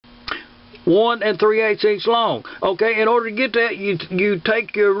1 3/8 inch long. Okay, in order to get that, you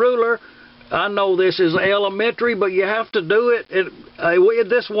take your ruler. I know this is elementary, but you have to do it.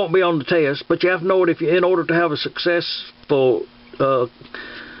 This won't be on the test, but you have to know it in order to have a successful.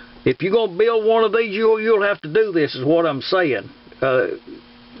 If you're gonna build one of these, you'll have to do this. Is what I'm saying.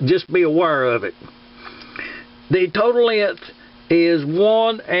 Just be aware of it. The total length is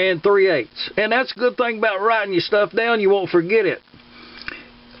 1 3/8, and that's a good thing about writing your stuff down. You won't forget it.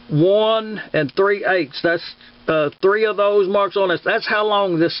 1 3/8. That's 3 of those marks on this. That's how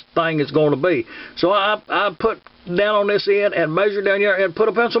long this thing is going to be. So I put down on this end and measure down here and put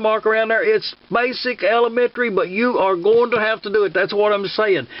a pencil mark around there. It's basic, elementary, but you are going to have to do it. That's what I'm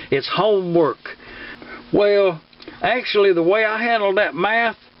saying. It's homework. Well, actually, the way I handled that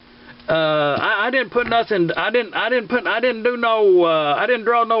math, I didn't put nothing. I didn't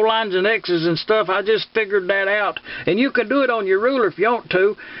draw no lines and X's and stuff. I just figured that out. And you can do it on your ruler if you want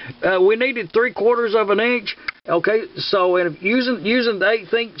to. We needed 3/4 of an inch. Okay, so if using the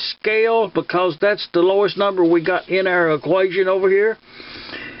 1/8 inch scale, because that's the lowest number we got in our equation over here,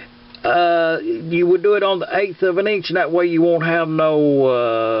 you would do it on the 1/8 of an inch, and that way you won't have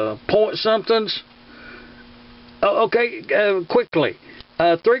no point somethings. Okay, quickly.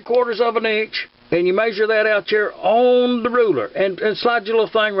 3/4 of an inch, and you measure that out here on the ruler, and slide your little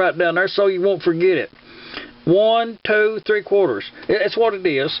thing right down there so you won't forget it. 1, 2, 3/4. That's what it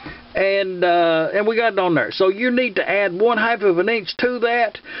is, and we got it on there. So you need to add 1/2 of an inch to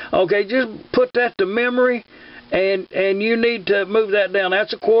that. Okay, just put that to memory, and you need to move that down.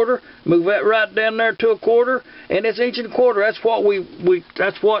 That's 1/4. Move that right down there to 1/4, and it's 1 1/4.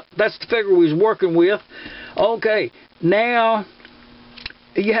 That's what that's the figure we was working with. Okay, now.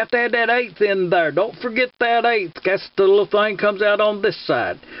 You have to add that 1/8 in there. Don't forget that 1/8. That's the little thing comes out on this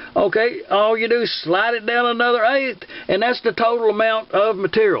side. Okay, all you do is slide it down another 1/8, and that's the total amount of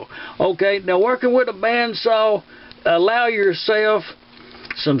material. Okay, now working with a bandsaw, allow yourself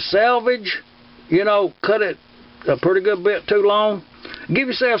some salvage. You know, cut it a pretty good bit too long. Give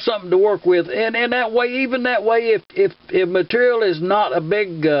yourself something to work with, and that way, even that way, if material is not a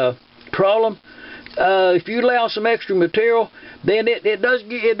big problem. If you allow some extra material, then it does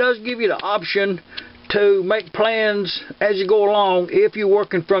give you the option to make plans as you go along if you're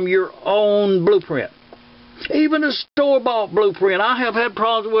working from your own blueprint. Even a store-bought blueprint, I have had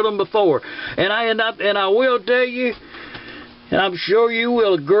problems with them before, and I will tell you, and I'm sure you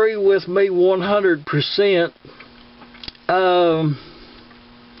will agree with me 100%.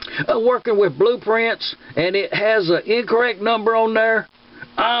 Working with blueprints and it has an incorrect number on there.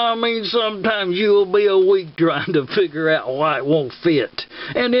 I mean, sometimes you'll be a week trying to figure out why it won't fit.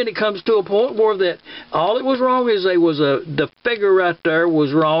 And then it comes to a point where that all it was wrong is the figure right there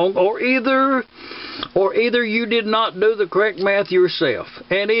was wrong, or either you did not do the correct math yourself.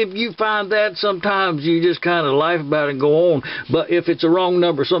 And if you find that, sometimes you just kind of laugh about it and go on. But if it's a wrong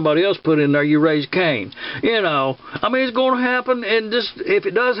number somebody else put in there, you raise Cain. You know, I mean, it's going to happen, and just if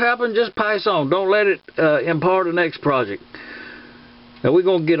it does happen, just pass on. Don't let it impart the next project. Now we're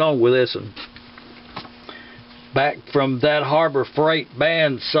going to get on with this one. Back from that Harbor Freight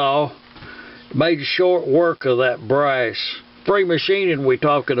bandsaw, made short work of that brass. Free machining we're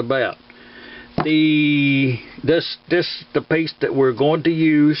talking about. This the piece that we're going to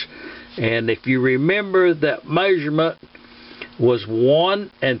use, and if you remember, that measurement was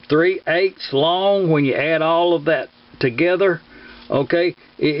 1 3/8 long when you add all of that together. Okay,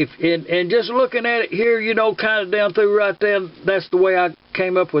 and just looking at it here, you know, kind of down through right there, that's the way I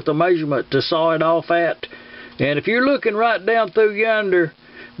came up with the measurement to saw it off at. And if you're looking right down through yonder,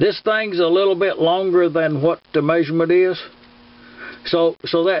 this thing's a little bit longer than what the measurement is. So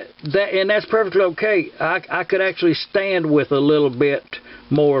that's perfectly okay. I could actually stand with a little bit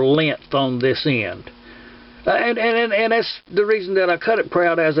more length on this end. And that's the reason that I cut it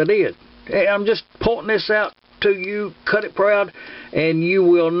proud as I did. I'm just pointing this out to you. Cut it proud, and you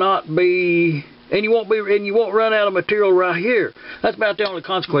will not be, and you won't run out of material right here. That's about the only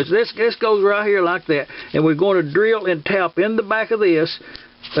consequence. This goes right here like that, and we're going to drill and tap in the back of this.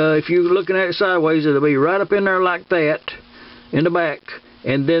 If you're looking at it sideways, it'll be right up in there like that, in the back,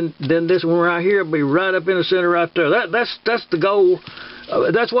 and then this one right here will be right up in the center right there. That's the goal.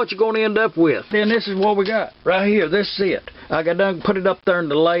 That's what you're going to end up with. Then this is what we got right here. This is it. I got done, put it up there in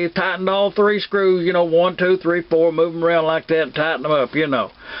the lathe, tightened all 3 screws, you know, 1, 2, 3, 4, move them around like that and tighten them up, you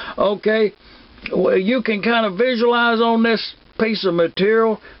know. Okay, well, you can kind of visualize on this piece of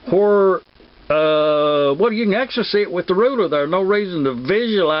material where, well, you can actually see it with the ruler there. No reason to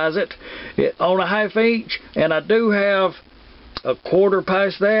visualize it on a 1/2 inch, and I do have a 1/4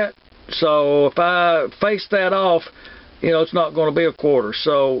 past that. So if I face that off, you know, it's not going to be a quarter.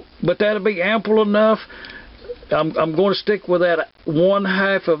 So, but that'll be ample enough. I'm going to stick with that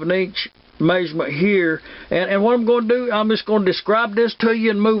 1/2 of an inch measurement here. And what I'm going to do, I'm just going to describe this to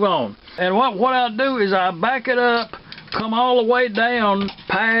you and move on. And what I'll do is I back it up, come all the way down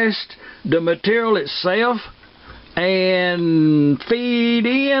past the material itself, and feed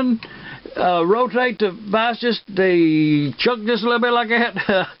in, rotate the vise just the chuck just a little bit like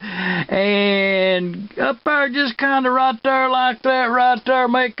that, and up there just kind of right there like that, right there,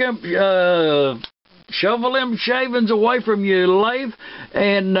 make them shovel them shavings away from your lathe,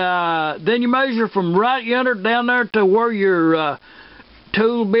 and then you measure from right yonder down there to where your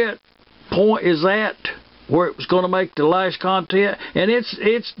tool bit point is at, where it was going to make the lash content, and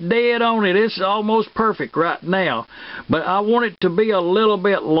it's dead on it. It's almost perfect right now, but I want it to be a little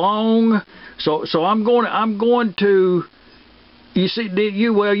bit long, so I'm going to, you see,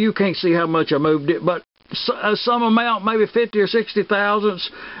 well, you can't see how much I moved it, but some amount, maybe 50 or 60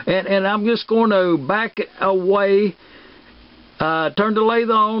 thousandths, and I'm just going to back it away, turn the lathe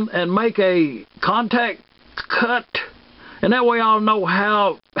on, and make a contact cut. And that way I'll know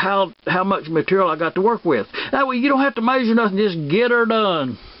how much material I got to work with. That way you don't have to measure nothing, just get her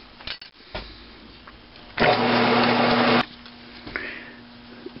done.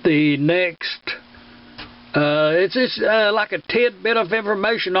 The next, it's just like a tidbit of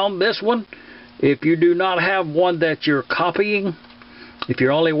information on this one. If you do not have one that you're copying, if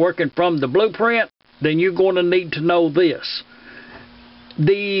you're only working from the blueprint, then you're going to need to know this.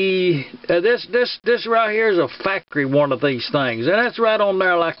 This right here is a factory one of these things, and that's right on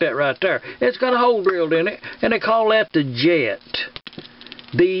there like that right there. It's got a hole drilled in it, and they call that the jet.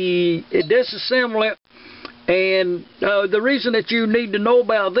 Disassemble it, and the reason that you need to know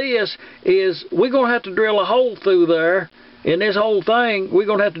about this is we're going to have to drill a hole through there. In this whole thing, we're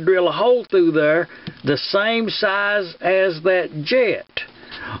going to have to drill a hole through there the same size as that jet.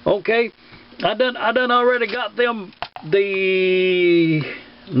 Okay, I done already got them the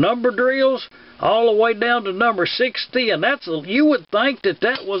number drills all the way down to number 60, and you would think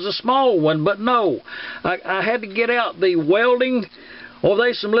that was a small one, but no. I had to get out the welding. Oh,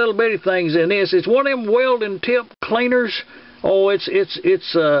 there's some little bitty things in this. It's one of them welding tip cleaners. Oh,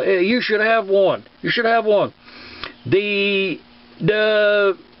 you should have one. You should have one. The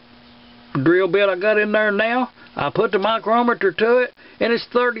drill bit I got in there now, I put the micrometer to it, and it's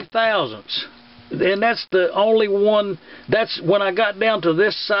 30 thousandths. And that's the only one. That's when I got down to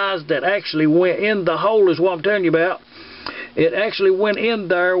this size that actually went in the hole, is what I'm telling you about. It actually went in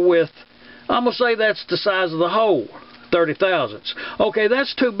there with, I'm going to say that's the size of the hole, 30 thousandths. Okay,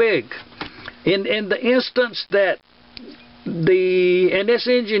 that's too big. In the instance that this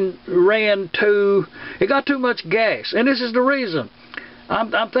engine it got too much gas, and this is the reason.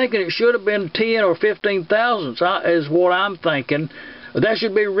 I'm thinking it should have been 10 or 15 thousandths is what I'm thinking. That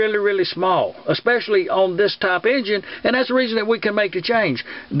should be really, really small, especially on this type engine, and that's the reason that we can make the change.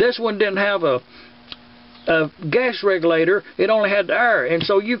 This one didn't have a gas regulator; it only had the air, and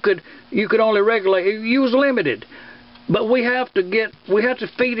so you could only regulate. You was limited, but we have to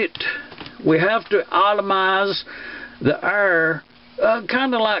feed it. We have to atomize the air,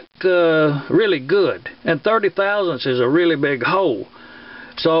 kind of like really good, and 30 thousandths is a really big hole.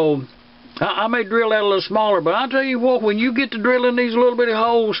 So I may drill that a little smaller, but I'll tell you what, when you get to drilling these little bitty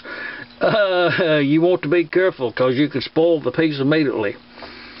holes, you want to be careful, because you can spoil the piece immediately.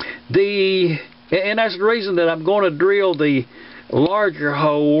 And that's the reason that I'm going to drill the larger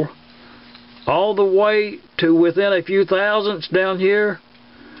hole all the way to within a few thousandths down here.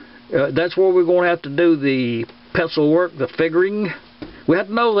 That's where we're going to have to do the pencil work, the figuring. We have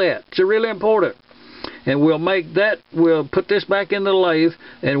to know that. It's really important. And we'll put this back in the lathe,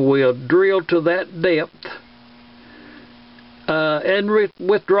 and we'll drill to that depth, and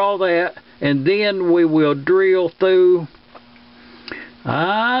withdraw that, and then we will drill through.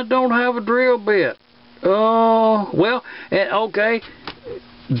 I don't have a drill bit. Oh, well, okay,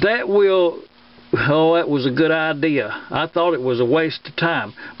 that was a good idea. I thought it was a waste of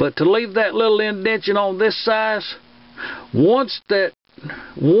time, but to leave that little indentation on this size, once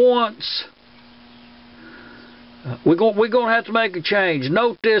we're going to have to make a change.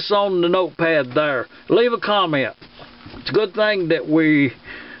 Note this on the notepad there. Leave a comment. It's a good thing that we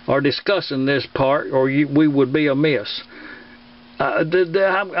are discussing this part, or we would be amiss. I'm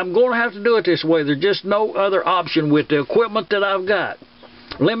going to have to do it this way. There's just no other option with the equipment that I've got.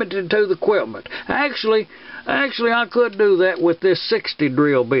 Limited to the equipment. Actually, I could do that with this 60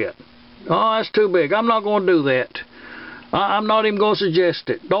 drill bit. Oh, that's too big. I'm not going to do that. I'm not even going to suggest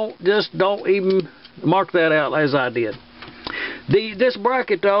it. Don't even mark that out as I did. This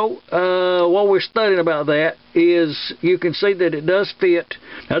bracket, though, while we're studying about that, is you can see that it does fit.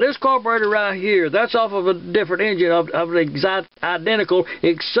 Now, this carburetor right here, that's off of a different engine of the exact identical,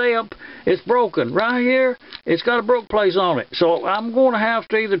 except it's broken. Right here, it's got a broke place on it. So I'm going to have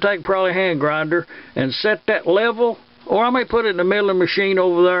to either take probably a hand grinder and set that level, or I may put it in the milling machine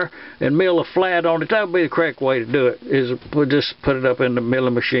over there and mill a flat on it. That would be the correct way to do it, is we'll just put it up in the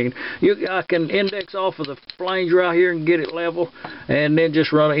milling machine. I can index off of the flange right here and get it level, and then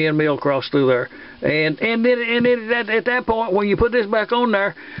just run an end mill across through there. And then at that point, when you put this back on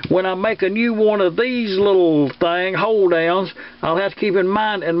there, when I make a new one of these little hold downs, I'll have to keep in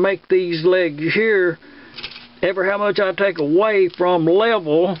mind and make these legs here, ever how much I take away from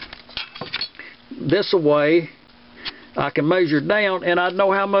level, this away, I can measure down, and I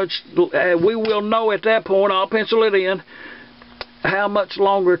know how much, we will know at that point, I'll pencil it in, how much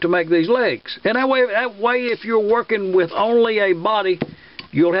longer to make these legs. And that way if you're working with only a body,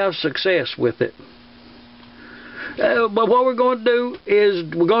 you'll have success with it. But what we're going to do is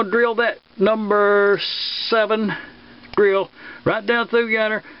we're going to drill that number 7 drill right down through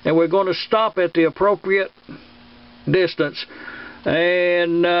yonder, and we're going to stop at the appropriate distance.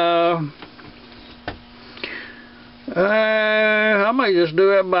 And I may just do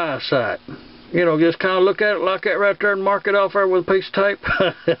that by sight. You know, just kind of look at it like that right there and mark it off there with a piece of tape.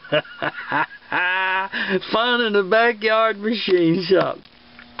 Fun in the backyard machine shop.